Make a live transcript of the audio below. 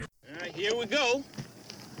Here we go.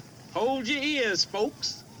 Hold your ears,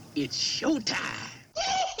 folks. It's showtime.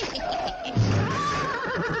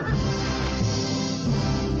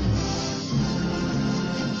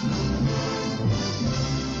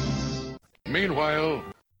 Meanwhile,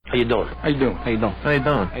 How you doing? How you doing? How you doing? How you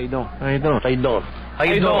doing? How you doing? How you doing? How you doing? How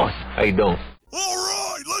you doing? How you doing? all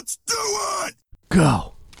right, let's do it.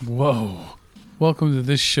 Go. Whoa. Welcome to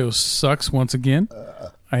This Show Sucks once again.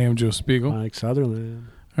 I am Joe Spiegel. Mike Sutherland.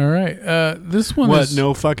 All right. This one What? is...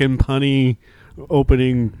 No fucking punny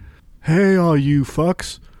opening. Hey, all you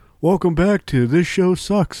fucks. Welcome back to This Show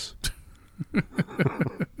Sucks.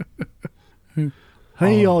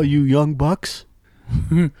 Hey, all you young bucks.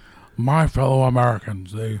 My fellow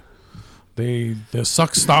Americans, the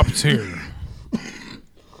suck stops here.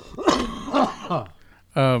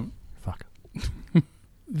 Fuck.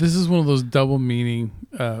 This is one of those double meaning...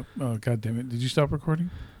 oh, God damn it. Did you stop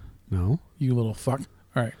recording? No. You little fuck.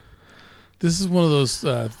 All right. This is one of those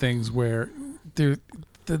things where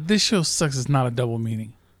This Show Sucks is not a double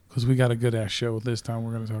meaning because we got a good-ass show this time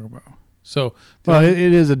we're going to talk about. So, Well, it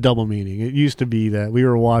is a double meaning. It used to be that we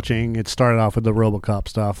were watching. It started off with the RoboCop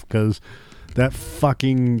stuff because that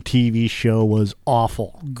fucking TV show was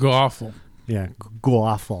awful. Awful. Yeah,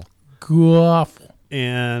 awful. Awful.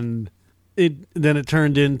 And then it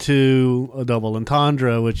turned into a double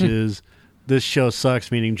entendre, which is This Show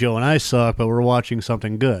Sucks, meaning Joe and I suck, but we're watching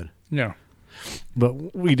something good. Yeah.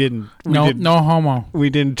 But we didn't. No homo.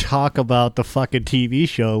 We didn't talk about the fucking TV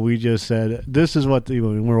show. We just said this is what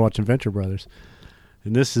when we're watching Venture Brothers,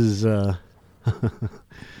 and this is. So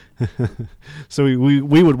we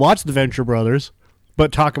would watch the Venture Brothers,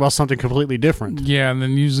 but talk about something completely different. Yeah, and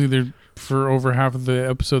then usually for over half of the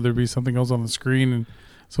episode there'd be something else on the screen, and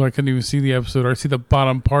so I couldn't even see the episode or see the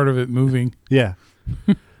bottom part of it moving. Yeah,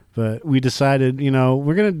 but we decided,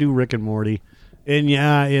 we're gonna do Rick and Morty. And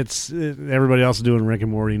yeah, everybody else is doing Rick and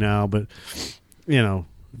Morty now, but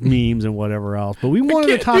memes and whatever else. But we wanted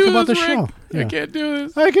to talk about the show. Yeah. I can't do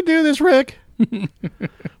this. I can do this, Rick.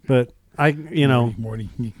 But Morty.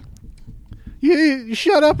 You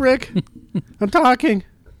shut up, Rick. I'm talking.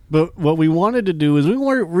 But what we wanted to do is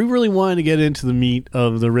we really wanted to get into the meat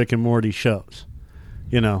of the Rick and Morty shows.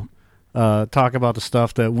 Talk about the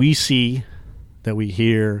stuff that we see, that we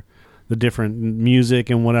hear, the different music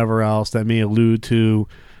and whatever else that may allude to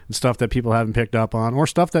and stuff that people haven't picked up on or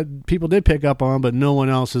stuff that people did pick up on but no one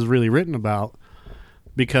else has really written about,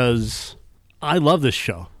 because I love this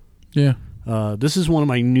show. Yeah. This is one of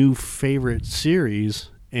my new favorite series,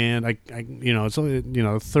 and I it's only,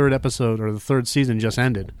 the third episode or the third season just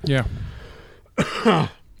ended. Yeah. And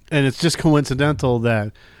it's just coincidental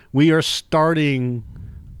that we are starting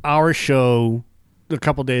our show a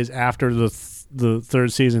couple days after the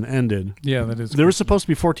third season ended. Yeah, that is. There were supposed to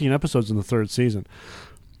be 14 episodes in the third season,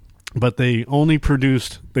 but they only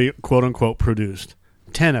quote unquote produced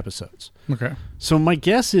 10 episodes. Okay. So my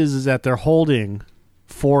guess is that they're holding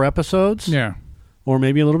 4 episodes, Yeah. or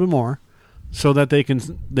maybe a little bit more, so that they can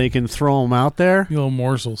throw them out there. Little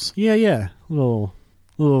morsels. Yeah, little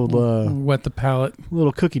Wet the palate.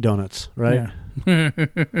 little cookie donuts, right? Yeah.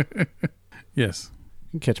 Yes.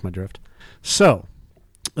 You catch my drift. So.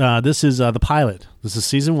 This is the pilot. This is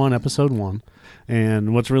season 1, episode 1.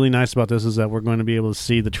 And what's really nice about this is that we're going to be able to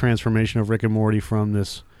see the transformation of Rick and Morty from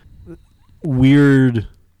this weird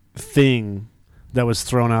thing that was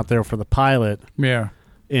thrown out there for the pilot, Yeah.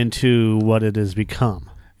 into what it has become.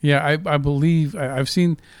 Yeah, I believe I've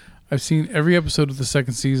seen every episode of the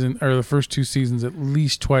second season or the first 2 seasons at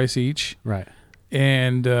least twice each. Right.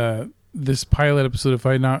 And this pilot episode, if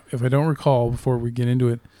I don't recall before we get into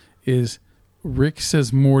it, is Rick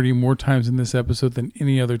says Morty more times in this episode than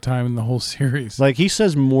any other time in the whole series. Like, he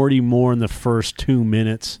says Morty more in the first 2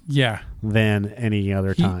 minutes Yeah. than any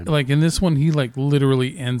other time. Like in this one, he like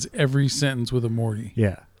literally ends every sentence with a Morty.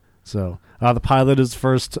 Yeah. So the pilot is the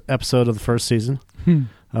first episode of the first season.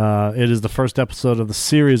 It is the first episode of the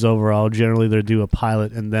series overall. Generally, they do a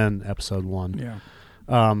pilot and then episode 1. Yeah.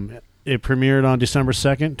 It premiered on December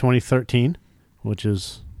 2nd, 2013, which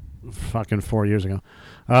is fucking 4 years ago.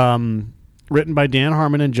 Written by Dan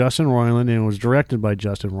Harmon and Justin Roiland, and was directed by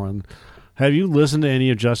Justin Roiland. Have you listened to any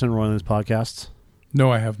of Justin Roiland's podcasts?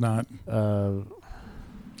 No, I have not. Does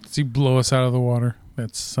he blow us out of the water?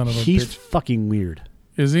 That son of a He's bitch. fucking weird.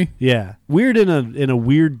 Is he? Yeah. Weird in a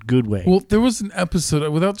weird good way. Well, there was an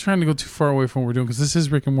episode, without trying to go too far away from what we're doing, because this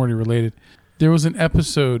is Rick and Morty related. There was an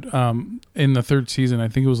episode in the third season, I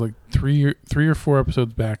think it was like three or 4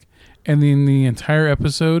 episodes back, and in the entire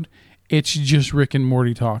episode, it's just Rick and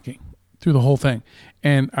Morty talking through the whole thing.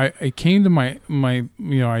 And I came to my mind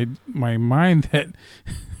that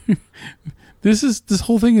This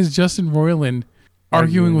whole thing is Justin Roiland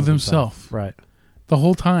arguing with himself Right. the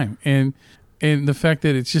whole time, and the fact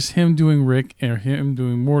that it's just him doing Rick or him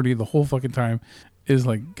doing Morty the whole fucking time is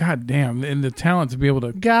like, god damn, and the talent to be able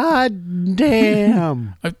to God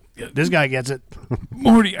damn. This guy gets it.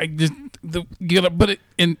 Morty, I just you gotta put it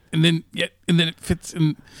in, and then it fits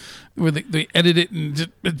in where they edit it, and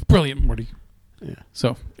it's brilliant, Morty. Yeah.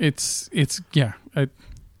 So it's the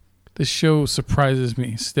show surprises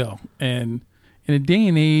me still, and in a day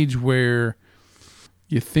and age where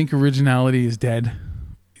you think originality is dead,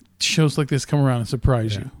 shows like this come around and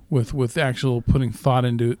surprise you with actual putting thought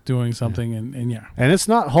into doing something, and And it's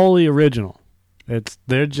not wholly original.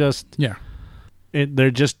 They're just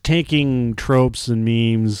taking tropes and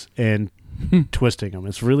memes and twisting them.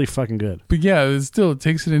 It's really fucking good. But yeah, it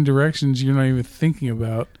takes it in directions you're not even thinking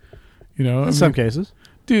about. You know, In some cases.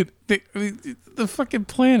 dude, the fucking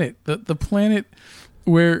planet, the planet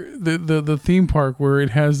where the theme park where it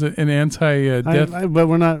has an anti-death. But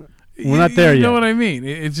we're not there yet. You know what I mean?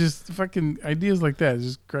 It's just fucking ideas like that. It's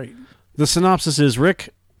just great. The synopsis is Rick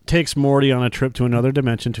takes Morty on a trip to another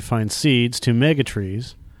dimension to find seeds to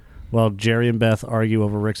megatrees, while Jerry and Beth argue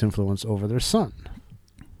over Rick's influence over their son.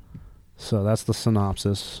 So that's the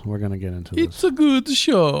synopsis. We're going to get into this. It's a good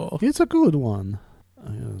show. It's a good one.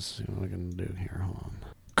 Let's see what I can do here. Hold on.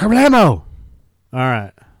 Kerblamo! All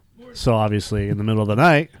right. So obviously, in the middle of the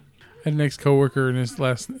night, I had an ex-coworker, and his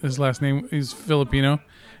last name is Filipino.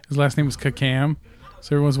 His last name was Kakam.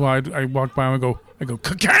 So every once in a while, I walk by him and I go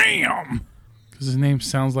Kakam, because his name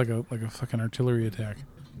sounds like a fucking artillery attack.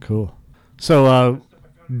 cool. So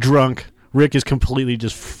drunk, Rick is completely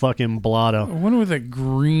just fucking I blotto. wonder what that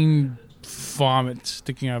green vomit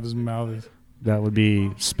sticking out of his mouth is. That would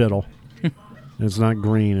be spittle. It's not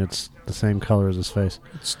green. It's the same color as his face.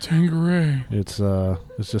 It's Tanqueray. It's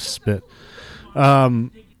just spit. So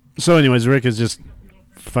anyways, Rick is just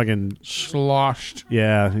fucking Sloshed.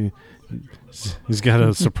 yeah. He's got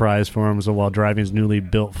a surprise for him. So while driving his newly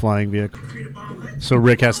built flying vehicle, so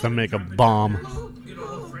Rick has to make a bomb.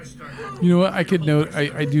 You know what? I could note.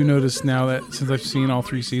 I do notice now that since I've seen all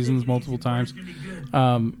 3 seasons multiple times,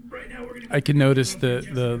 I can notice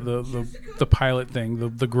the pilot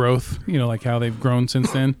thing, the growth. You know, like how they've grown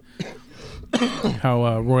since then. How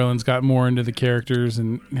Roiland's got more into the characters,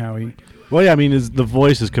 and how he. Well, yeah, I mean, the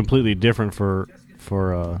voice is completely different for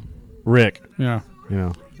Rick. Yeah. You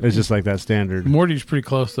know, it's just like that standard. Morty's pretty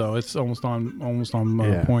close though. It's almost on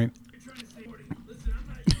Yeah. point.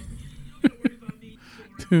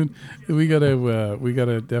 Dude, we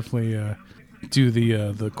gotta definitely do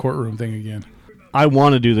the courtroom thing again. I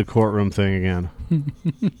want to do the courtroom thing again.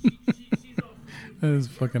 That is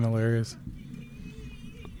fucking hilarious.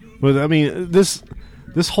 But I mean, this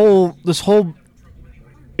whole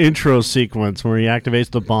intro sequence where he activates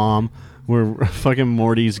the bomb, where fucking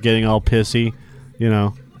Morty's getting all pissy, you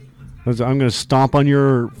know. I'm gonna stomp on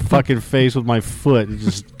your fucking face with my foot,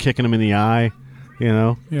 just kicking him in the eye, you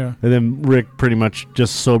know. Yeah. And then Rick pretty much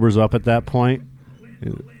just sobers up at that point.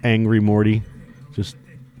 Angry Morty, just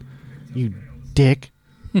you dick.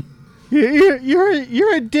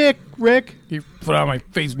 You're a dick, Rick. You put out my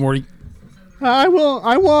face, Morty. I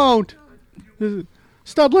won't.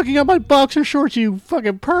 Stop looking at my boxer shorts, you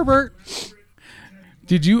fucking pervert.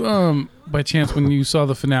 Did you by chance when you saw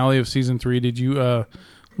the finale of season 3, did you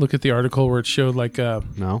look at the article where it showed like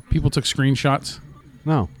No. people took screenshots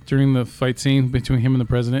No. during the fight scene between him and the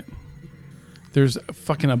president? There's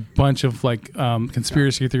fucking a bunch of like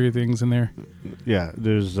conspiracy theory things in there. Yeah,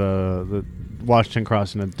 there's the Washington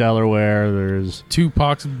crossing of Delaware. There's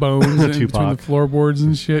Tupac's bones in between Tupac. the floorboards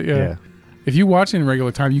and shit. Yeah. Yeah. If you watch it in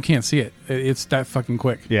regular time, you can't see it. It's that fucking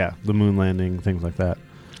quick. yeah, the moon landing, things like that.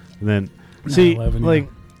 And then see 9/11, like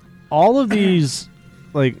all of these,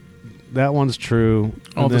 like that one's true.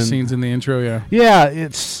 All And the then- scenes in the intro, yeah. Yeah,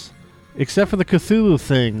 it's except for the Cthulhu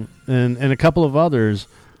thing and a couple of others.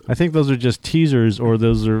 I think those are just teasers, or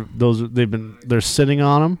they're sitting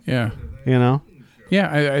on them. Yeah. You know.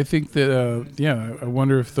 Yeah, I think that, I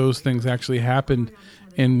wonder if those things actually happened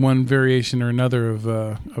in one variation or another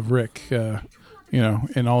of Rick,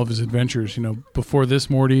 in all of his adventures, before this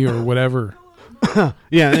Morty or whatever.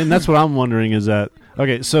 Yeah, and that's what I'm wondering is that,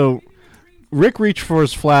 okay, so Rick reached for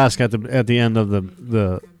his flask at the end of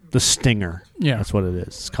the stinger. Yeah. That's what it is.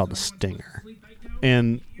 It's called the stinger.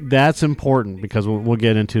 And that's important because we'll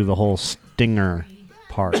get into the whole stinger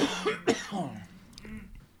part.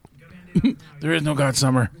 There is no God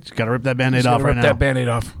Summer. Just got to rip that Band-Aid Just off gotta right rip now. that Band-Aid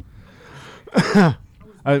off.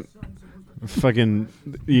 I fucking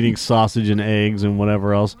eating sausage and eggs and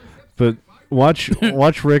whatever else. But watch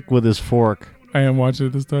Rick with his fork. I am watching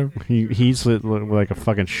it this time. He eats it like a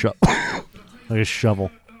fucking like a shovel.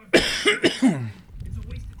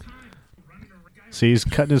 See, he's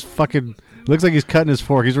cutting his fucking. Looks like he's cutting his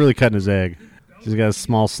fork. He's really cutting his egg. He's got a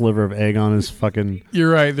small sliver of egg on his fucking.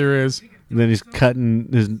 You're right. There is. And then he's cutting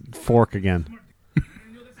his fork again.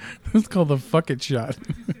 It's called the fuck it shot.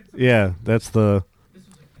 Yeah, that's the.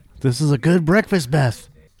 This is a good breakfast, Beth.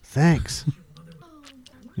 Thanks.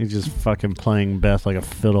 He's just fucking playing Beth like a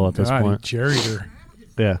fiddle at this God, point. he married her.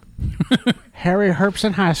 Yeah. Harry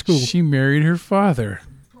Herpson High School. She married her father.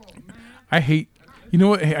 I hate. You know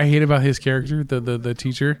what I hate about his character, the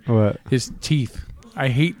teacher? What? His teeth. I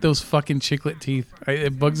hate those fucking chiclet teeth.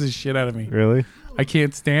 It bugs the shit out of me. Really? I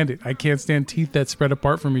can't stand it. I can't stand teeth that spread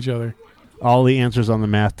apart from each other. All the answers on the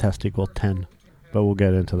math test equal 10. But we'll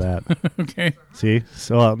get into that. Okay. See?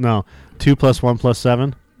 So, no. 2 plus 1 plus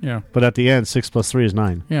 7. Yeah. But at the end, 6 plus 3 is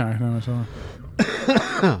 9. Yeah, I know.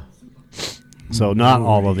 So not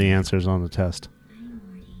all of the answers on the test.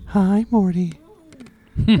 Hi, Morty.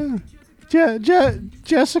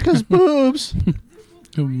 Jessica's boobs.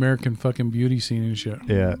 American fucking Beauty scene and shit.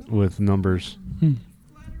 Yeah, with numbers.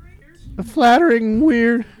 Flattering,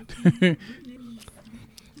 weird. Do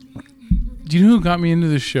you know who got me into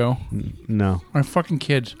this show? No. My fucking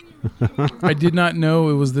kids. I did not know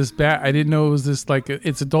it was this bad. I didn't know it was this like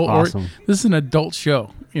it's adult. Awesome. This is an adult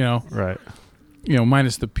show. You know. Right. You know,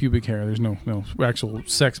 minus the pubic hair. There's no actual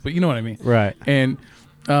sex, but you know what I mean. Right. And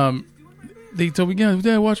they told me, yeah,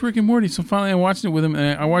 Dad, watch Rick and Morty. So finally, I watched it with him,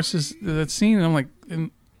 and I watched that scene, and I'm like,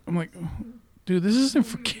 dude, this isn't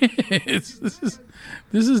for kids.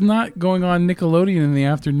 This is not going on Nickelodeon in the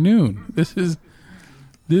afternoon. This is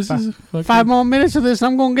fucking 5 more minutes of this,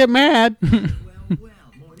 I'm gonna get mad.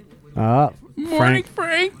 Morning,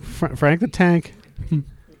 Frank. Frank the Tank.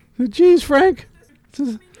 Jeez, Frank.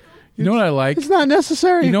 You know what I like? It's not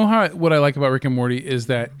necessary. You know what I like about Rick and Morty is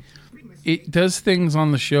that it does things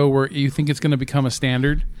on the show where you think it's going to become a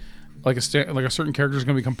standard, like a certain character is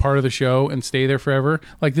going to become part of the show and stay there forever.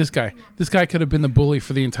 Like this guy. This guy could have been the bully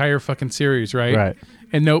for the entire fucking series, right? Right.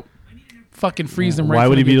 And nope, fucking freeze them right. Why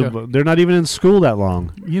would he be? get They're not even in school that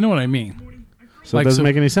long, You know what I mean? so it doesn't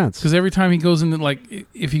make any sense. Because every time he goes into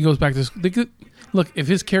if he goes back to school, look, if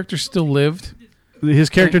his character still lived, His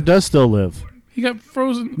character does still live. he got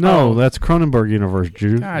frozen. No, that's Cronenberg universe,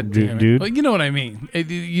 God damn it. dude. Well, you know what I mean.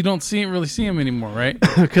 You don't really see him anymore, right?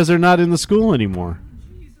 Because they're not in the school anymore.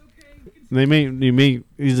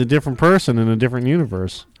 He's a different person in a different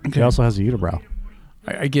universe. Okay. He also has a unibrow.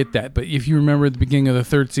 I get that, but if you remember at the beginning of the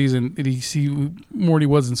third season, did he see Morty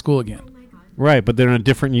was in school again? Right, but they're in a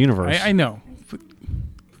different universe. I know. But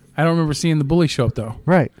I don't remember seeing the bully show up, though.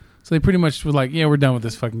 Right. So they pretty much were like, yeah, we're done with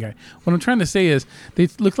this fucking guy. What I'm trying to say is, they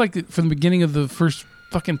looked like from the beginning of the first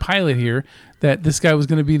fucking pilot here that this guy was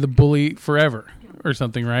going to be the bully forever or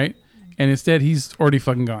something, right? And instead, he's already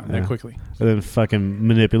fucking gone that quickly. And then fucking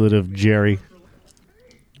manipulative Jerry.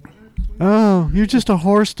 Oh, you're just a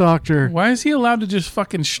horse doctor. Why is he allowed to just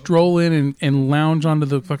fucking stroll in and lounge onto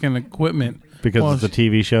the fucking equipment? Because it's a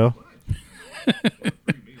TV show?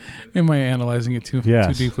 Am I analyzing it too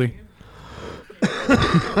deeply?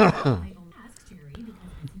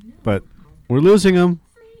 But we're losing him.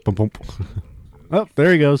 Boom, boom. Oh,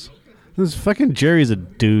 there he goes. This fucking Jerry's a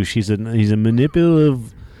douche. He's a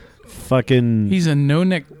manipulative fucking... He's a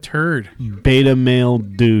no-neck turd. Beta male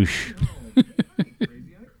douche.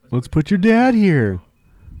 Let's put your dad here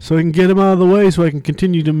so I can get him out of the way so I can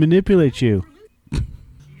continue to manipulate you.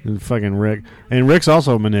 And fucking Rick. And Rick's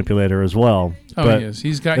also a manipulator as well. Oh, but he is.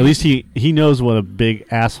 He's got... At least he knows what a big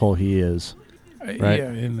asshole he is. Right? Yeah,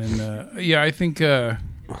 and then... I think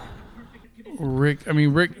Rick...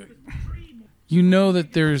 You know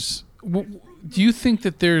that there's... Do you think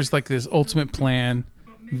that there's like this ultimate plan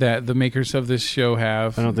that the makers of this show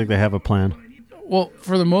have? I don't think they have a plan. Well,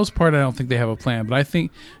 for the most part, I don't think they have a plan. But do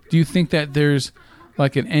you think that there's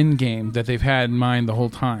like an end game that they've had in mind the whole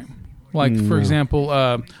time? Like, for example,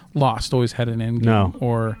 Lost always had an end game. No.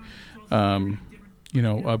 Or,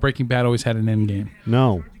 Breaking Bad always had an end game.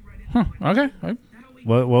 No. Huh. Okay.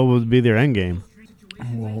 What would be their end game?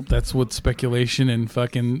 Well, that's what speculation and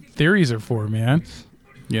fucking theories are for, man.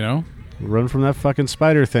 You know? Run from that fucking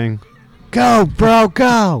spider thing. Go, bro,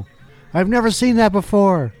 go! I've never seen that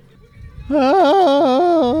before.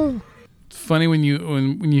 Oh. It's funny when you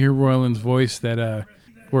hear Roiland's voice that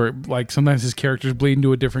where like sometimes his characters bleed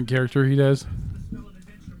into a different character he does.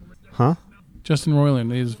 Huh? Justin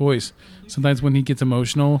Roiland, his voice. Sometimes when he gets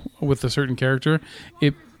emotional with a certain character,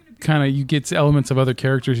 it kind of you get elements of other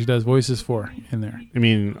characters he does voices for in there. You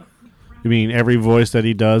mean every voice that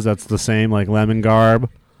he does that's the same, like Lemon Garb,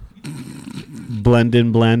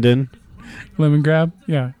 Blendin, Lemon Grab,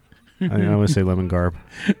 yeah. I always say Lemon Garb.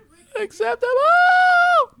 Unacceptable.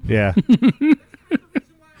 Yeah.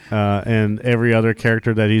 And every other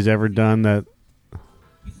character that he's ever done that.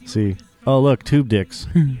 See. Oh, look, tube dicks.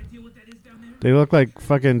 They look like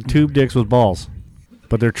fucking tube dicks with balls,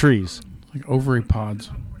 but they're trees. Like ovary pods.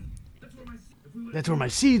 That's where my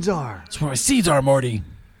seeds are. That's where my seeds are, Morty.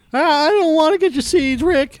 I don't want to get your seeds,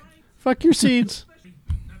 Rick. Fuck your seeds.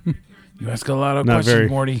 You ask a lot of Not questions, very,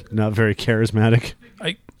 Morty. Not very charismatic.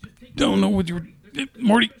 I don't know what you were...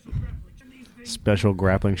 Morty. Special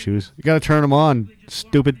grappling shoes. You got to turn them on,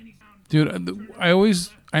 stupid. Dude,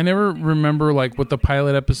 I never remember like what the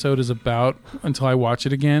pilot episode is about until I watch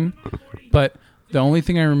it again. But the only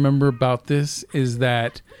thing I remember about this is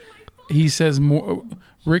that he says more.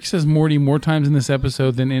 Rick says Morty more times in this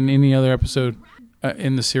episode than in any other episode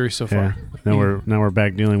in the series so far. Yeah. Now we're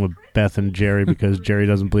back dealing with Beth and Jerry because Jerry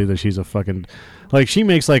doesn't believe that she's a fucking like she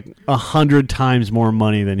makes like 100 times more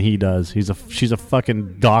money than he does. She's a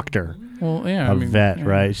fucking doctor. Well, yeah, a vet, yeah.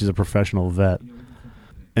 Right? She's a professional vet.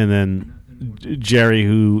 And then Jerry,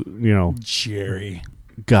 who Jerry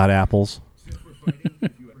got apples.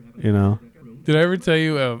 Did I ever tell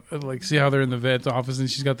you, like, see how they're in the vet's office and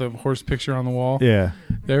she's got the horse picture on the wall? Yeah.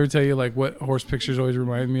 Did I ever tell you, like, what horse pictures always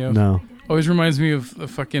remind me of? No. Always reminds me of the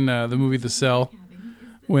fucking, the movie The Cell,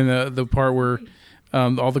 when the part where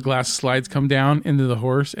all the glass slides come down into the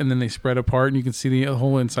horse and then they spread apart and you can see the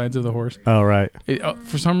whole insides of the horse. Oh, right.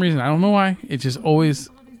 For some reason, I don't know why, it just always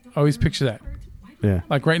picture that. Yeah.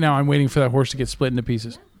 Like right now, I'm waiting for that horse to get split into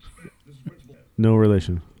pieces. No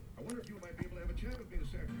relation.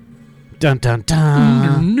 Dun dun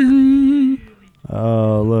dun.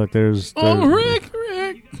 Oh, look, there's Rick.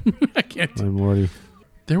 I can't. I'm Morty.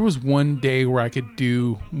 There was one day where I could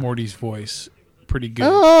do Morty's voice pretty good.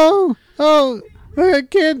 Oh, I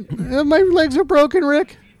can't. My legs are broken,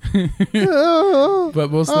 Rick. But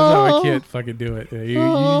most of the time, I can't fucking do it.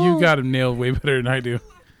 You got him nailed way better than I do.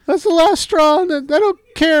 That's the last straw. I don't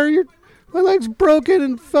care. My leg's broken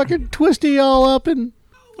and fucking twisty all up, and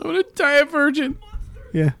I'm gonna die a virgin.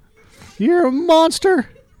 Yeah. You're a monster.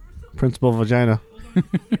 Principal Vagina.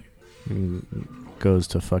 Goes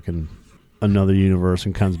to fucking another universe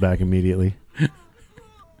and comes back immediately.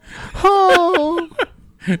 Oh!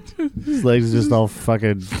 His legs are just all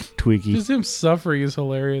fucking tweaky. Just him suffering is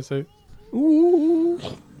hilarious. Ooh.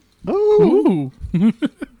 Oh. Ooh.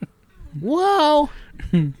 Wow.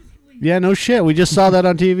 Yeah, no shit. We just saw that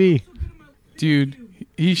on TV. Dude,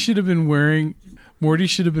 Morty should have been wearing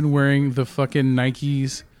the fucking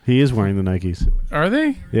Nikes. He is wearing the Nikes. Are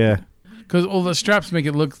they? Yeah. Because all the straps make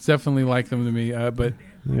it look definitely like them to me. But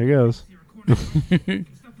there he goes.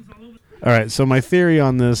 All right. So my theory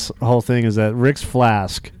on this whole thing is that Rick's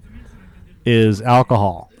flask is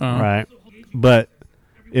alcohol, right? But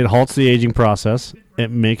it halts the aging process. It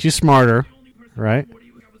makes you smarter, right?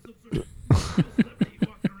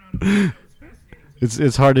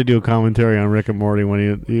 It's hard to do a commentary on Rick and Morty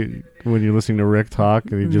when you're listening to Rick talk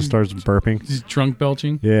and he just starts burping. He's drunk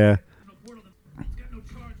belching. Yeah.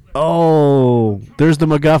 Oh, there's the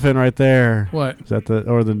MacGuffin right there. What? Is that the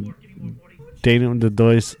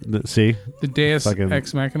Deus? See, the Deus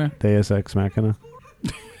Ex Machina. Deus Ex Machina.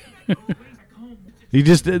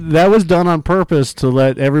 That was done on purpose to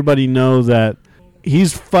let everybody know that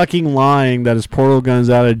he's fucking lying that his portal gun's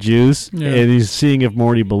out of juice, and he's seeing if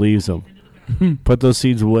Morty believes him. Put those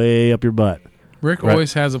seeds way up your butt. Rick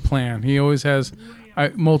always has a plan. He always has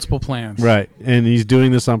multiple plans. Right, and he's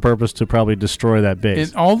doing this on purpose to probably destroy that base.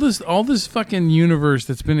 And all this fucking universe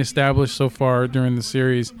that's been established so far during the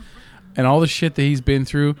series, and all the shit that he's been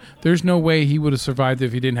through, there's no way he would have survived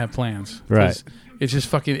if he didn't have plans. Right. It's just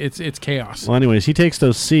fucking, it's chaos. Well, anyways, he takes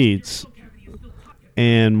those seeds,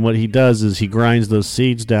 and what he does is he grinds those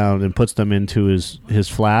seeds down and puts them into his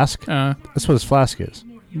flask. That's what his flask is.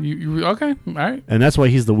 Okay, all right. And that's why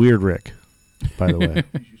he's the weird Rick, by the way.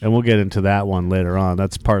 And we'll get into that one later on.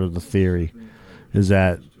 That's part of the theory, is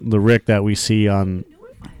that the Rick that we see on,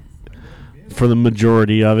 for the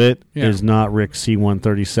majority of it, is not Rick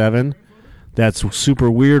C-137. That's super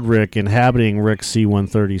weird Rick inhabiting Rick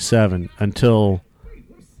C-137 until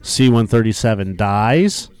C-137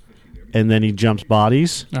 dies, and then he jumps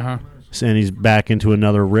bodies, and he's back into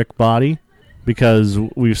another Rick body, because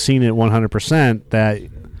we've seen it 100% that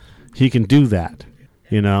he can do that,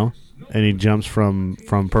 and he jumps from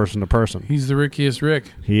person to person. He's the Rickiest Rick.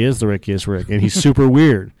 He is the Rickiest Rick, and he's super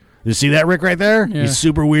weird. You see that Rick right there? Yeah. He's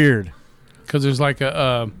super weird. Because there's like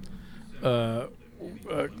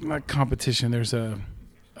not competition. There's a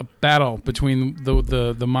battle between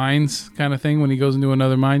the minds kind of thing when he goes into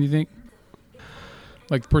another mind. You think,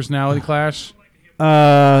 like personality clash?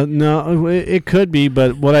 No, it could be.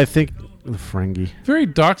 But what I think The Ferengi. Very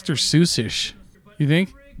Dr. Seuss-ish. You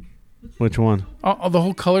think? Which one? The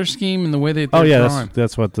whole color scheme and the way they're Yeah, drawn.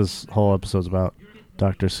 that's what this whole episode's about.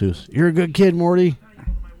 Dr. Seuss. You're a good kid, Morty.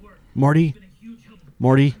 Morty.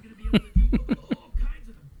 Morty.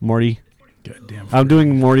 Goddamn. I'm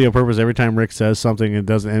doing Morty on purpose. Every time Rick says something and it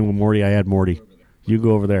doesn't end with Morty, I add Morty. You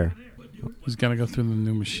go over there. Who's got to go through the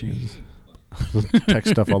new machine?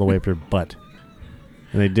 Text stuff all the way up your butt.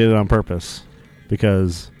 And they did it on purpose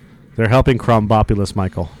because they're helping Crombopulus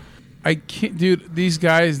Michael. I can't, dude. These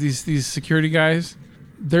guys, these security guys.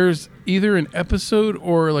 There's either an episode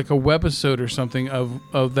or like a webisode or something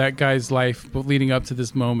of that guy's life, but leading up to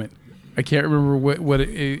this moment. I can't remember what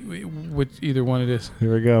either one it is.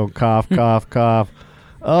 Here we go. Cough, cough, cough.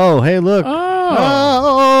 Oh, hey, look.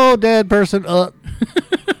 Oh, Dead person.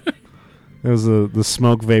 It was the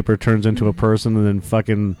smoke vapor turns into a person and then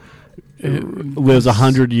fucking lives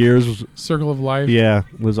 100 years. Circle of life. Yeah,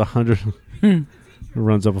 lives 100.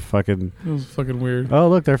 Runs up a fucking. It was fucking weird. Oh,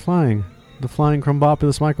 look, they're flying. The flying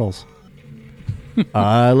Crombopulus Michaels.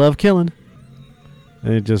 I love killing.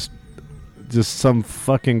 And it just some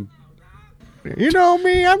fucking. You know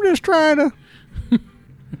me, I'm just trying to.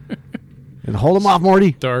 And hold him off,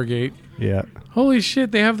 Morty. Stargate. Yeah. Holy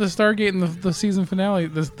shit! They have the Stargate in the season finale,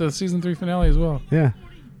 the season 3 finale as well. Yeah.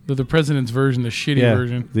 The president's version, the shitty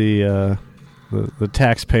version. The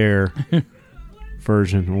taxpayer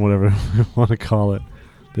version, or whatever you want to call it.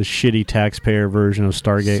 The shitty taxpayer version of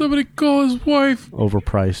Stargate. Somebody call his wife.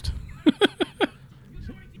 Overpriced.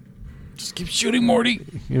 Just keep shooting, Morty.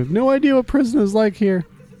 You have no idea what prison is like here.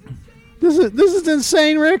 This is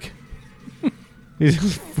insane, Rick.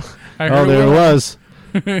 I heard there it was.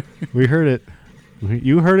 We heard it.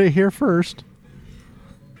 You heard it here first.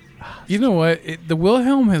 You know what? The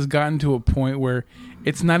Wilhelm has gotten to a point where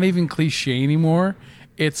it's not even cliche anymore.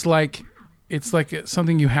 It's like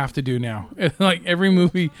something you have to do now. Like every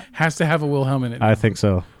movie has to have a Wilhelm in it. I think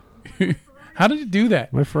so. How did it do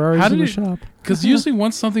that? My Ferrari's in the shop. Because usually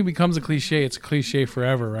once something becomes a cliche, it's a cliche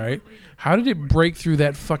forever, right? How did it break through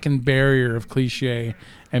that fucking barrier of cliche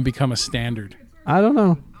and become a standard? I don't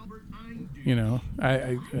know. You know,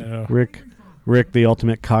 I don't know. Rick, the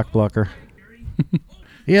ultimate cockblocker.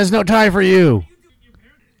 He has no time for you.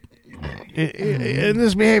 In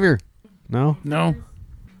this behavior. No? No.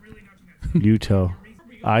 Yuto.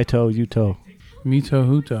 Ito, Yuto. Mito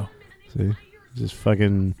Huto. See? Just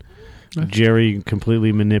fucking Jerry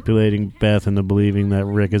completely manipulating Beth into believing that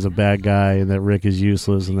Rick is a bad guy and that Rick is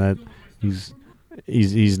useless and that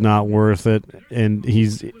he's not worth it. And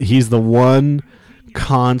he's the one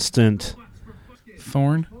constant...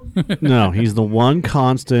 Thorn? No, he's the one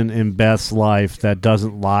constant in Beth's life that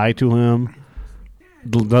doesn't lie to him,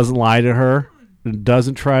 doesn't lie to her,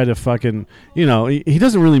 doesn't try to fucking, he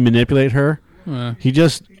doesn't really manipulate her. He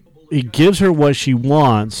gives her what she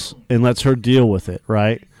wants and lets her deal with it,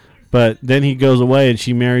 right? But then he goes away and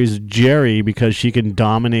she marries Jerry because she can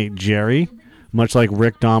dominate Jerry, much like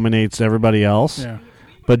Rick dominates everybody else. Yeah.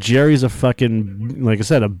 But Jerry's a fucking, like I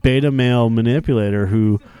said, a beta male manipulator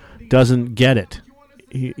who doesn't get it.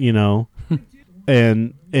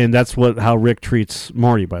 And that's how Rick treats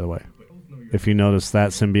Morty, by the way. If you notice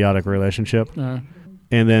that symbiotic relationship. And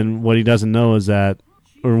then what he doesn't know is that,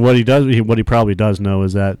 or what he probably does know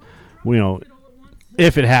is that,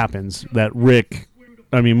 if it happens that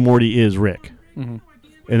Morty is Rick, and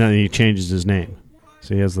then he changes his name,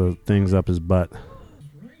 so he has the things up his butt.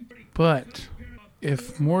 But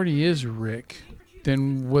if Morty is Rick,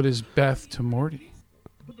 then what is Beth to Morty?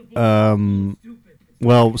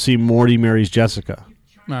 Well, see, Morty marries Jessica.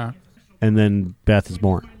 Nah. And then Beth is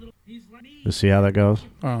born. You see how that goes?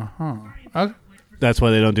 Uh-huh. That's why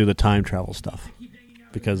they don't do the time travel stuff.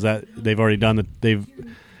 Because they've already done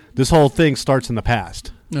this whole thing starts in the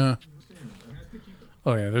past. Oh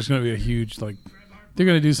yeah, there's going to be a huge, they're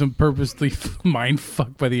going to do some purposely mind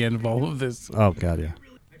fuck by the end of all of this. Oh god, yeah.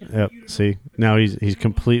 Yep, see? Now he's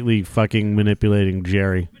completely fucking manipulating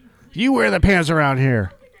Jerry. You wear the pants around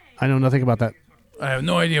here. I know nothing about that. I have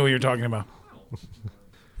no idea what you're talking about.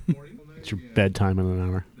 It's your bedtime in an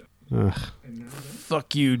hour. Ugh.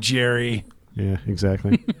 Fuck you, Jerry. Yeah,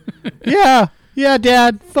 exactly. Yeah,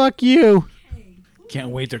 Dad. Fuck you. Can't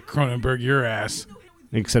wait to Cronenberg your ass.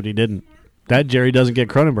 Except he didn't. That Jerry doesn't get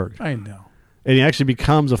Cronenberg. I know. And he actually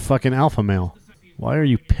becomes a fucking alpha male. Why are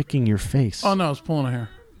you picking your face? Oh, no, I was pulling a hair.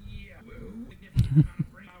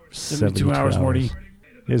 72 hours, Morty.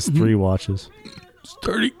 It's 3 watches.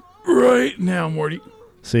 Starting right now, Morty.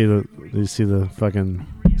 You see the fucking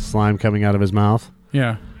slime coming out of his mouth?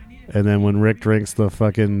 Yeah. And then when Rick drinks the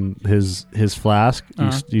fucking his flask,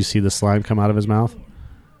 you see the slime come out of his mouth?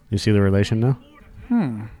 You see the relation now?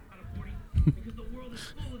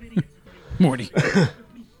 Morty.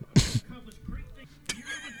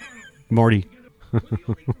 Morty.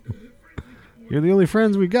 You're the only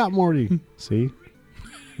friends we got, Morty. See?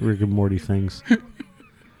 Rick and Morty things.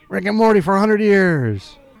 Rick and Morty for 100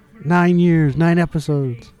 years. 9 years, 9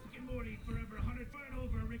 episodes.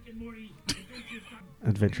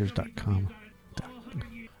 Adventures.com.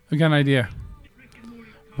 I got an idea.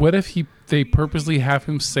 What if they purposely have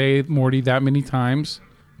him say Morty that many times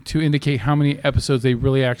to indicate how many episodes they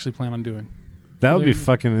really actually plan on doing? That would be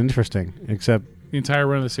fucking interesting. Except The entire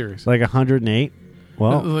run of the series. like 108.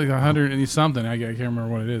 Well, Like 100 and something. I can't remember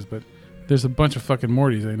what it is, but there's a bunch of fucking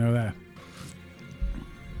Mortys. I know that.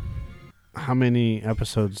 how many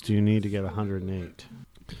episodes do you need to get 108?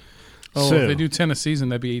 Oh, So- if they do 10 a season,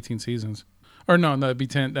 that'd be 18 seasons. Or no, that'd be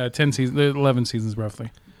 10 seasons, 11 seasons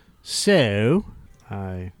roughly. So,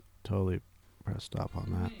 I totally pressed stop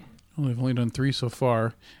on that. Well, they've only done 3 so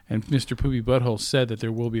far, and Mr. Poopy Butthole said that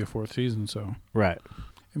there will be a 4th season, so... Right.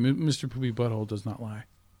 And Mr. Poopy Butthole does not lie.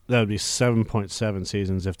 That would be 7.7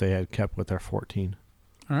 seasons if they had kept with their 14.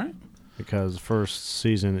 All right. Because first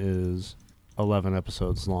season is 11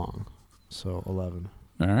 episodes long. So 11.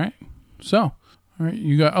 All right. So, all right,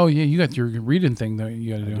 you got your reading thing that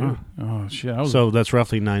you got to do, huh? Oh shit! So that's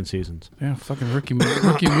roughly 9 seasons. Yeah, fucking rookie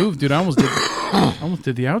move, dude. I almost did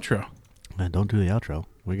the outro. Man, don't do the outro.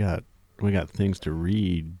 We got things to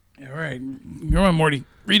read. All right, come on, Morty,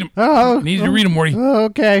 read them. Oh, I need you to read them, Morty. Oh,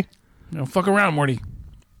 okay. Don't fuck around, Morty.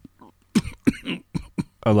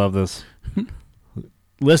 I love this.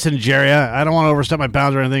 Listen, Jerry, I don't want to overstep my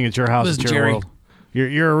bounds or anything. It's your house. Listen, it's your Jerry. world.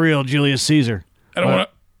 You're a real Julius Caesar. I don't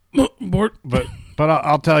want to board, But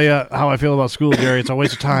I'll tell you how I feel about school, Jerry. It's a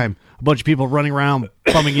waste of time. A bunch of people running around,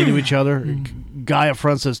 bumping into each other. Guy up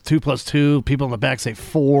front says 2 + 2. People in the back say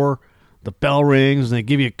 4. The bell rings, and they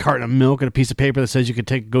give you a carton of milk and a piece of paper that says you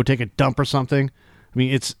can go take a dump or something. I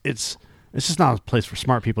mean, it's just not a place for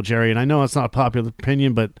smart people, Jerry. And I know it's not a popular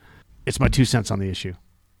opinion, but it's my 2 cents on the issue.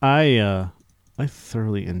 I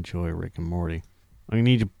thoroughly enjoy Rick and Morty. I'm gonna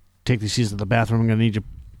need you to take these seats to the bathroom. I'm gonna need you to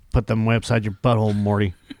put them way upside your butthole,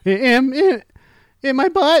 Morty. In my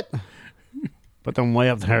butt. Put them way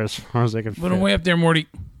up there as far as they can fit. Put them way up there, Morty.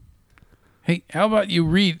 Hey, how about you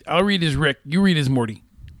read? I'll read as Rick. You read as Morty.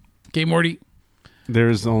 Okay, Morty.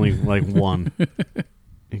 There's only like one.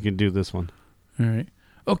 You can do this one. All right.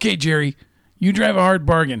 Okay, Jerry. You drive a hard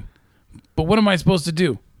bargain, but what am I supposed to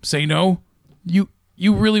do? Say no? You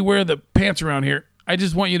really wear the pants around here. I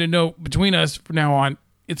just want you to know, between us from now on,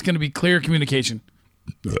 it's going to be clear communication.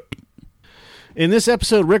 In this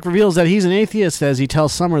episode, Rick reveals that he's an atheist as he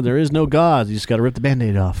tells Summer there is no God. You just got to rip the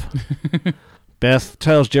Band-Aid off. Beth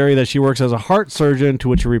tells Jerry that she works as a heart surgeon, to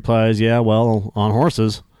which he replies, yeah, well, on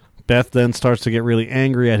horses. Beth then starts to get really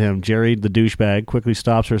angry at him. Jerry, the douchebag, quickly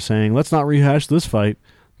stops her, saying, let's not rehash this fight.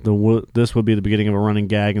 This would be the beginning of a running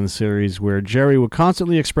gag in the series where Jerry would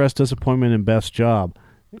constantly express disappointment in Beth's job.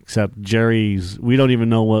 Except we don't even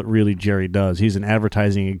know what really Jerry does. He's an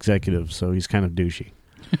advertising executive, so he's kind of douchey.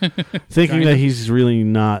 Thinking that he's really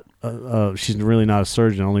not, she's really not a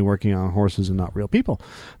surgeon, only working on horses and not real people.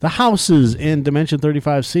 The houses in Dimension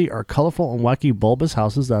 35C are colorful and wacky bulbous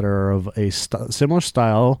houses that are of a similar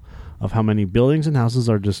style of how many buildings and houses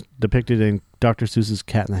are just depicted in Dr. Seuss's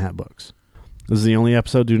Cat in the Hat books. This is the only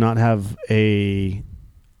episode do not have a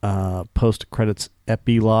post-credits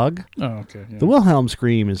epilogue. Oh, okay. Yeah. The Wilhelm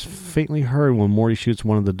scream is faintly heard when Morty shoots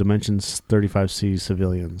one of the Dimensions 35C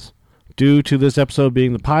civilians. Due to this episode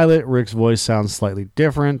being the pilot, Rick's voice sounds slightly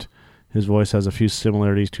different. His voice has a few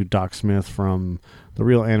similarities to Doc Smith from The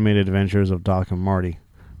Real Animated Adventures of Doc and Marty,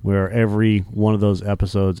 where every one of those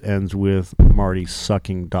episodes ends with Marty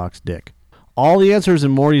sucking Doc's dick. All the answers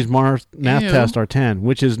in Morty's math test are 10,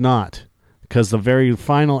 which is not, because the very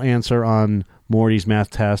final answer on Morty's math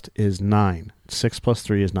test is 9. 6 +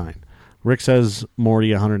 3 is 9. Rick says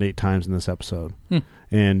Morty 108 times in this episode.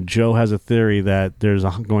 And Joe has a theory that there's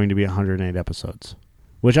going to be 108 episodes,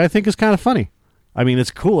 which I think is kind of funny. I mean,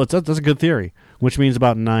 it's cool. That's a good theory, which means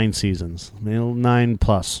about 9 seasons.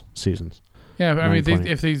 9+ seasons. Yeah, I mean,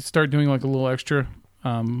 if they start doing like a little extra,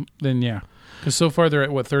 then yeah. Because so far they're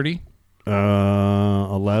at, what, 30?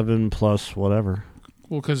 11 plus whatever.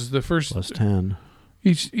 Well, because the first... Plus 10.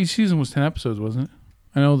 Each season was 10 episodes, wasn't it?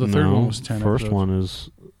 I know the third one was 10 first episodes. one is...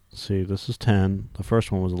 See, this is 10. The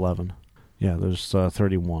first one was 11. Yeah, there's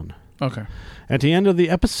 31. Okay. At the end of the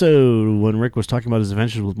episode, when Rick was talking about his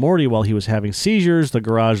adventures with Morty while he was having seizures, the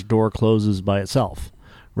garage door closes by itself.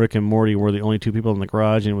 Rick and Morty were the only 2 people in the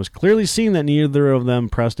garage, and it was clearly seen that neither of them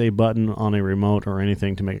pressed a button on a remote or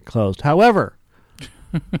anything to make it closed. However,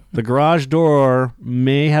 The garage door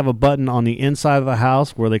may have a button on the inside of the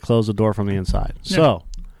house where they close the door from the inside. Yeah. So,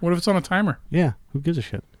 What if it's on a timer? yeah, who gives a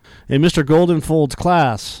shit? In Mr. Goldenfold's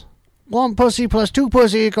class, 1 pussy plus 2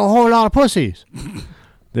 pussy equal a whole lot of pussies.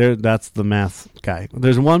 That's the math guy.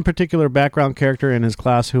 There's one particular background character in his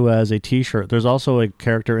class who has a T-shirt. There's also a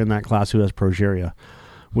character in that class who has progeria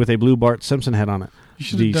with a blue Bart Simpson head on it. You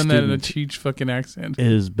should have done that in a student Cheech fucking accent.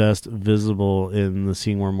 is best visible in the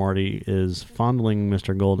scene where Marty is fondling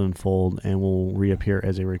Mr. Goldenfold and will reappear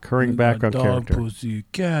as a recurring background character. Pussy,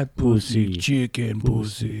 cat Pussy. chicken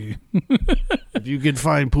pussy. If you could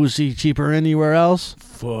find pussy cheaper anywhere else,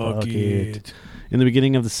 Fuck it. In the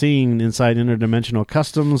beginning of the scene, inside Interdimensional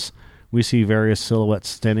Customs, we see various silhouettes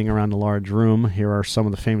standing around a large room. Here are some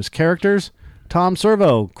of the famous characters. Tom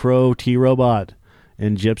Servo, Crow T-Robot,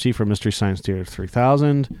 and Gypsy from Mystery Science Theater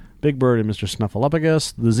 3000, Big Bird and Mr.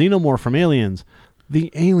 Snuffleupagus, the Xenomorph from Aliens,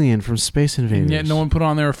 the Alien from Space Invaders. And yet no one put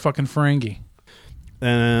on there a fucking Ferengi.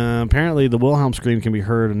 Apparently the Wilhelm scream can be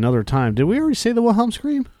heard another time. Did we already say the Wilhelm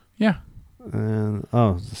scream? Yeah.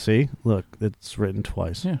 See? Look, it's written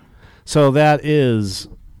twice. Yeah. So that is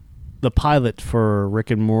the pilot for Rick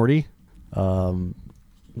and Morty.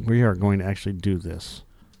 We are going to actually do this.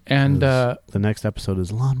 And the next episode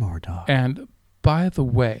is Lawnmower Dog. and by the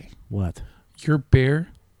way, What? your beer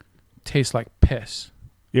tastes like piss.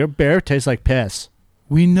 Your bear tastes like piss.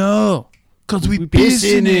 We know, because we piss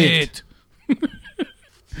piss in in it. it.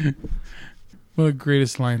 One of the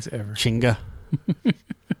greatest lines ever. Chinga.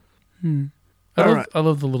 I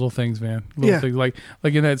love the little things, man. Little things like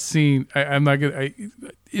in that scene.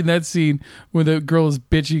 In that scene where the girl is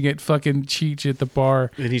bitching at fucking Cheech at the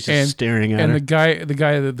bar, And he's just staring at and her.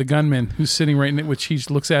 the gunman who's sitting right in it with Cheech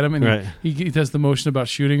looks at him, and Right. he does the motion about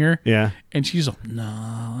shooting her. Yeah. And she's like,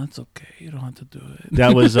 "No, that's okay. You don't have to do it."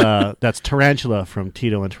 That was that's Tarantula from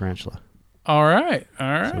Tito and Tarantula. All right.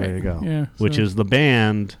 So there you go. Yeah. Which is the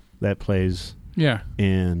band that plays yeah.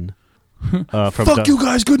 in from Fuck you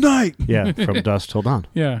guys, good night. Yeah, from Dusk Till Dawn.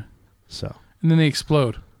 Yeah. So And then they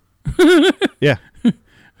explode. yeah,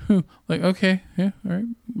 Like, okay, yeah, all right,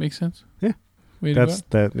 makes sense. Yeah. Way to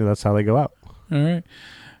that's how they go out. go.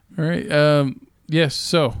 All right. Yes.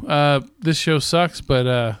 So this show sucks,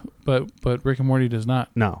 but Rick and Morty does not.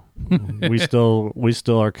 No, we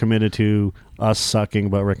still are committed to us sucking,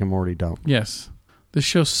 but Rick and Morty don't. Yes, this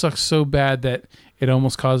show sucks so bad that it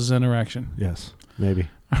almost causes an erection. Yes, maybe.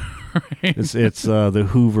 It's the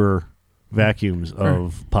Hoover vacuums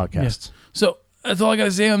of podcasts. Yes. So that's all I got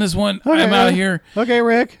to say on this one. Okay, I'm out of here. Okay,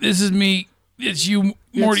 Rick. This is me. It's you,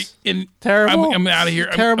 Morty. And terrible. I'm out of here.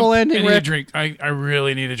 Terrible ending, I need a Rick. drink. I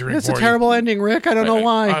really need a drink. It's a Morty. terrible ending, Rick. I don't know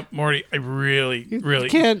why. Morty, I really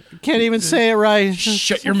can't even say it right.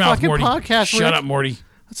 Shut It's your a mouth, fucking Morty. Podcast, Shut Rick. up, Morty.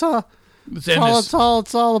 That's all. Let's end this. It's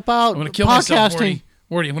all about. I'm gonna kill podcasting. myself, Morty.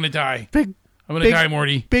 Morty, I'm gonna die. I'm gonna die,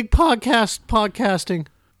 Morty. Big podcasting.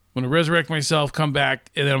 I'm gonna resurrect myself, come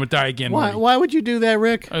back, and then I'm gonna die again. Why? Morty. Why would you do that,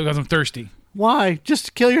 Rick? Because I'm thirsty. Why? Just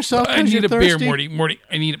to kill yourself? I 'cause need you're a beer, thirsty? Morty. Morty,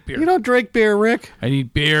 I need a beer. You don't drink beer, Rick. I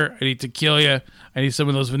need beer. I need tequila. I need some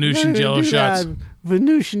of those Venusian Don't Jello do shots. that.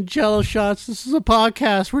 Venusian Jello shots. This is a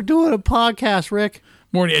podcast. We're doing a podcast, Rick.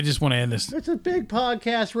 Morty, I just want to end this. It's a big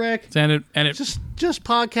podcast, Rick. Let's end it. Just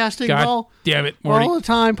podcasting. God damn it, Morty. All the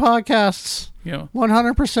time podcasts. You know,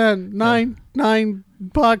 100%. 9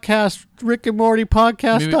 podcast. Rick and Morty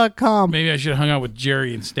podcast.com. maybe I should have hung out with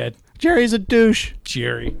Jerry instead. Jerry's a douche.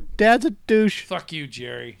 Jerry. Dad's a douche. Fuck you,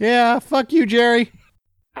 Jerry. Yeah, fuck you, Jerry.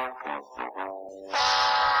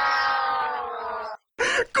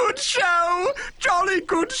 Good show! Jolly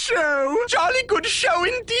good show! Jolly good show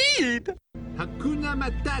indeed! Hakuna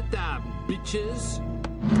Matata, bitches.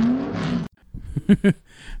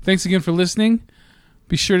 Thanks again for listening.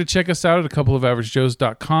 Be sure to check us out at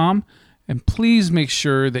coupleofaveragejoes.com. And please make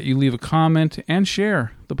sure that you leave a comment and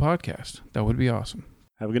share the podcast. That would be awesome.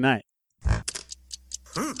 Have a good night.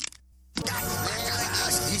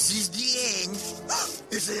 This is the end.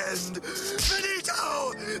 It's the end.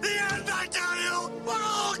 Finito! The end, I tell you! We're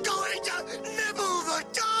all going to nibble the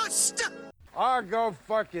dust! Or go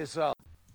fuck yourself.